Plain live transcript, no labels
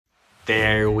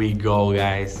There we go,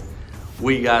 guys.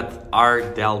 We got our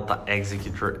Delta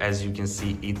Executor. As you can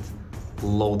see, it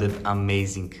loaded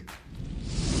amazing.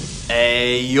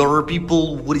 Hey, your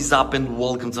people, what is up and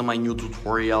welcome to my new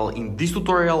tutorial. In this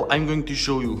tutorial, I'm going to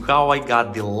show you how I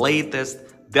got the latest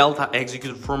Delta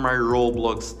Executor for my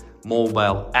Roblox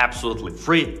mobile, absolutely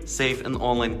free, safe and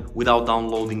online without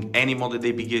downloading any modded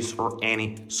APKs or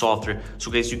any software.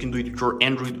 So guys, you can do it with your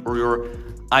Android or your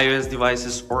iOS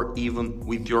devices or even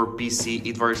with your PC.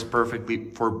 It works perfectly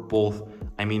for both,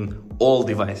 all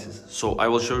devices. So I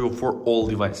will show you for all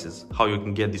devices how you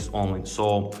can get this online.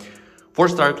 So for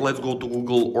start, let's go to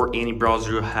Google or any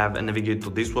browser you have and navigate to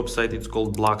this website. It's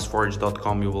called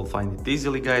bloxforge.com. You will find it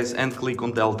easily, guys, and click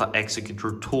on Delta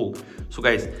Executor tool. So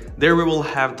guys, there we will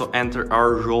have to enter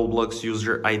our Roblox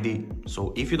user ID.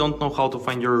 So if you don't know how to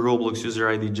find your Roblox user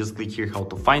ID, just click here how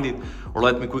to find it, or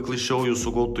let me quickly show you.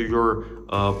 So go to your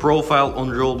profile on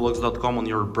roblox.com on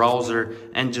your browser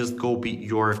and just copy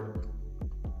your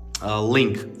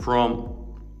link from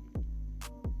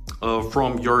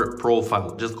your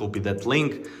profile. Just copy that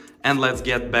link and let's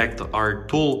get back to our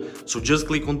tool. So just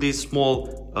click on this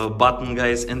small button,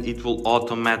 guys, and it will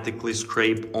automatically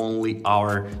scrape only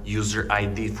our user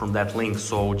ID from that link.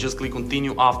 So just click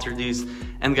continue after this,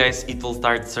 and guys, it will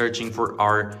start searching for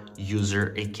our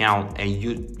user account, and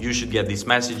you should get this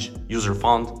message, user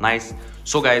found. Nice.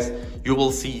 So guys, you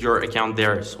will see your account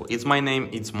there. So it's my name,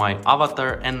 it's my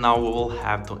avatar, and now we will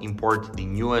have to import the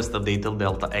newest updated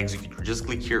Delta Executor. Just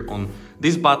click here on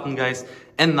this button, guys,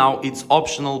 and now it's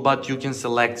optional, but you can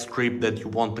select script that you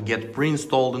want to get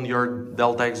pre-installed in your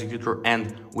Delta Executor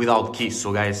and without keys.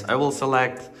 So guys, I will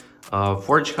select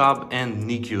Forge Hub and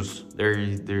NICUs.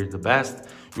 They're the best.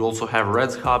 You also have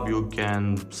Reds Hub. You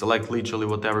can select literally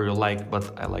whatever you like,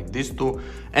 but I like these two,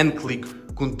 and click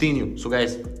continue. So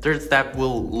guys, third step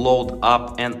will load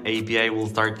up and API will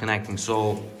start connecting.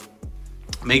 So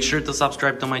make sure to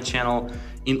subscribe to my channel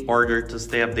in order to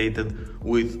stay updated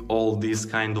with all these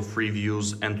kind of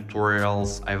reviews and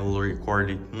tutorials. I will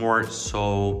record it more.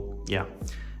 So yeah,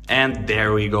 and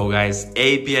there we go, guys.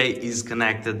 API is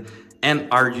connected and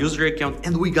our user account,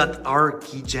 and we got our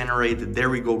key generated. There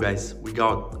we go, guys. We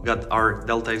got our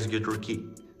Delta Executor key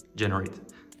generated.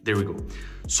 There we go.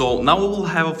 So now we will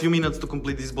have a few minutes to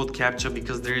complete this bot captcha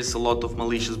because there is a lot of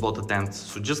malicious bot attempts.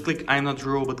 So just click I'm not a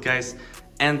robot, guys,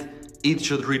 and it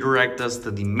should redirect us to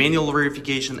the manual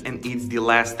verification, and it's the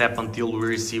last step until we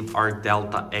receive our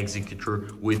Delta Executor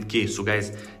with key. So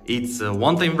guys, it's a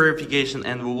one-time verification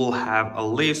and we will have a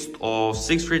list of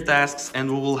 6 free tasks, and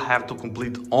we will have to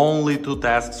complete only 2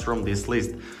 tasks from this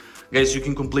list. Guys, you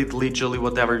can complete literally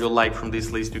whatever you like from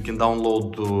this list. You can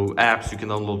download apps, you can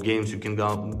download games, you can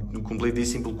complete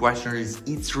these simple questionnaires.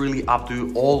 It's really up to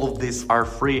you. All of these are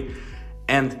free.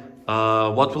 And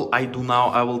what will I do now?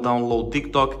 I will download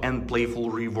TikTok and Playful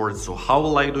Rewards. So how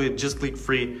will I do it? Just click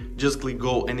free, just click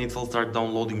go, and it will start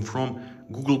downloading from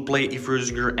Google Play if you're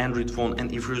using your Android phone,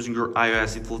 and if you're using your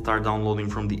iOS, it will start downloading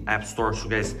from the App Store. So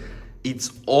guys,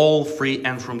 it's all free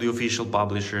and from the official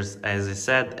publishers, as I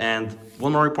said. And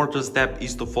one more important step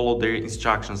is to follow their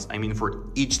instructions. For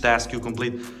each task you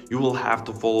complete, you will have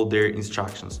to follow their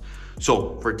instructions.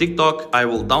 So for TikTok, I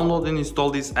will download and install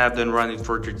this app, then run it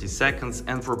for 30 seconds.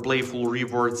 And for Playful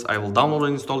Rewards, I will download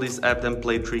and install this app, then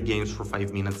play 3 games for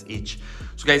 5 minutes each.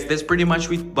 So guys, that's pretty much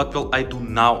what will I do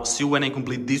now. See you when I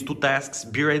complete these 2 tasks.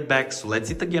 Be right back. So let's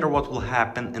see together what will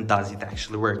happen and does it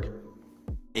actually work.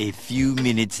 A few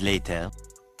minutes later.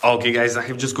 Okay guys, I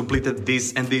have just completed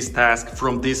this and this task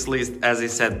from this list. As I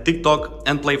said, TikTok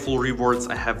and Playful Rewards,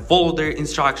 I have followed their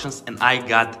instructions and I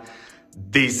got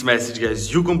this message,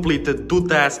 guys. You completed 2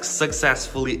 tasks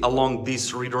successfully along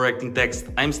this redirecting text.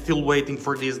 I'm still waiting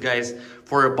for this, guys,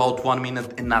 for about 1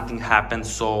 minute and nothing happened.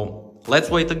 So let's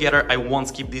wait together. I won't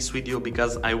skip this video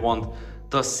because I want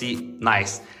to see.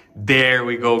 Nice. There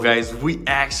we go, guys. We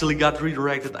actually got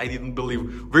redirected. I didn't believe.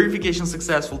 Verification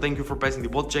successful. Thank you for passing the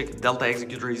bot check. Delta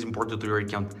Executor is imported to your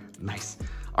account. Nice.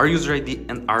 Our user ID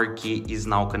and our key is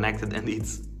now connected and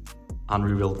it's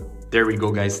unrevealed. There we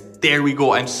go, guys. There we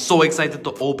go. I'm so excited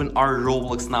to open our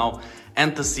Roblox now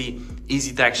and to see is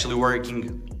it actually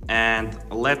working. And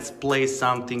let's play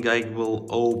something. I will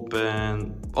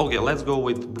open. Okay, let's go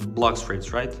with Blox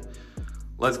Freights, right?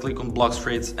 Let's click on Blox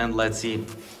Freights and let's see.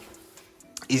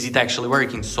 Is it actually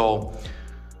working? So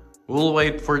we'll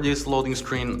wait for this loading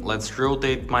screen. Let's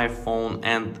rotate my phone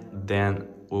and then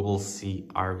we will see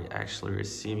are we actually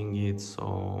receiving it.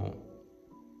 So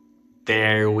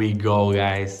there we go,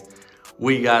 guys.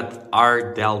 We got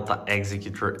our Delta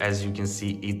Executor. As you can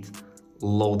see, it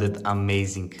loaded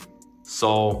amazing.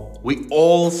 So we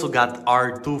also got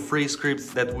our 2 free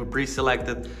scripts that we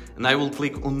pre-selected, and I will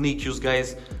click on Nick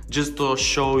guys, just to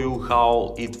show you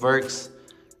how it works.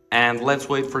 And let's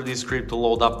wait for this script to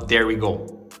load up. There we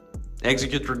go.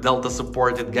 Executor Delta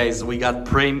supported, guys. We got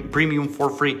premium for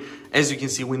free. As you can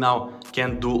see, we now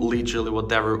can do literally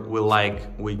whatever we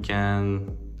like. We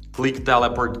can click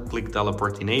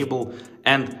teleport enable,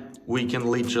 and we can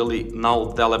literally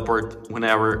now teleport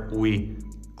whenever we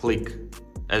click.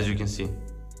 As you can see,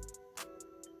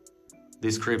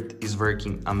 this script is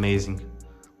working amazing.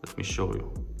 Let me show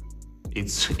you.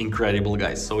 It's incredible,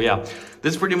 guys. So yeah,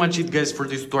 that's pretty much it, guys, for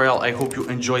this tutorial. I hope you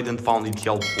enjoyed and found it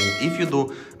helpful. If you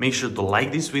do, make sure to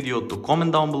like this video, to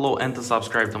comment down below, and to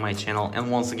subscribe to my channel.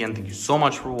 And once again, thank you so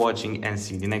much for watching, and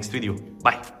see you in the next video.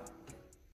 Bye.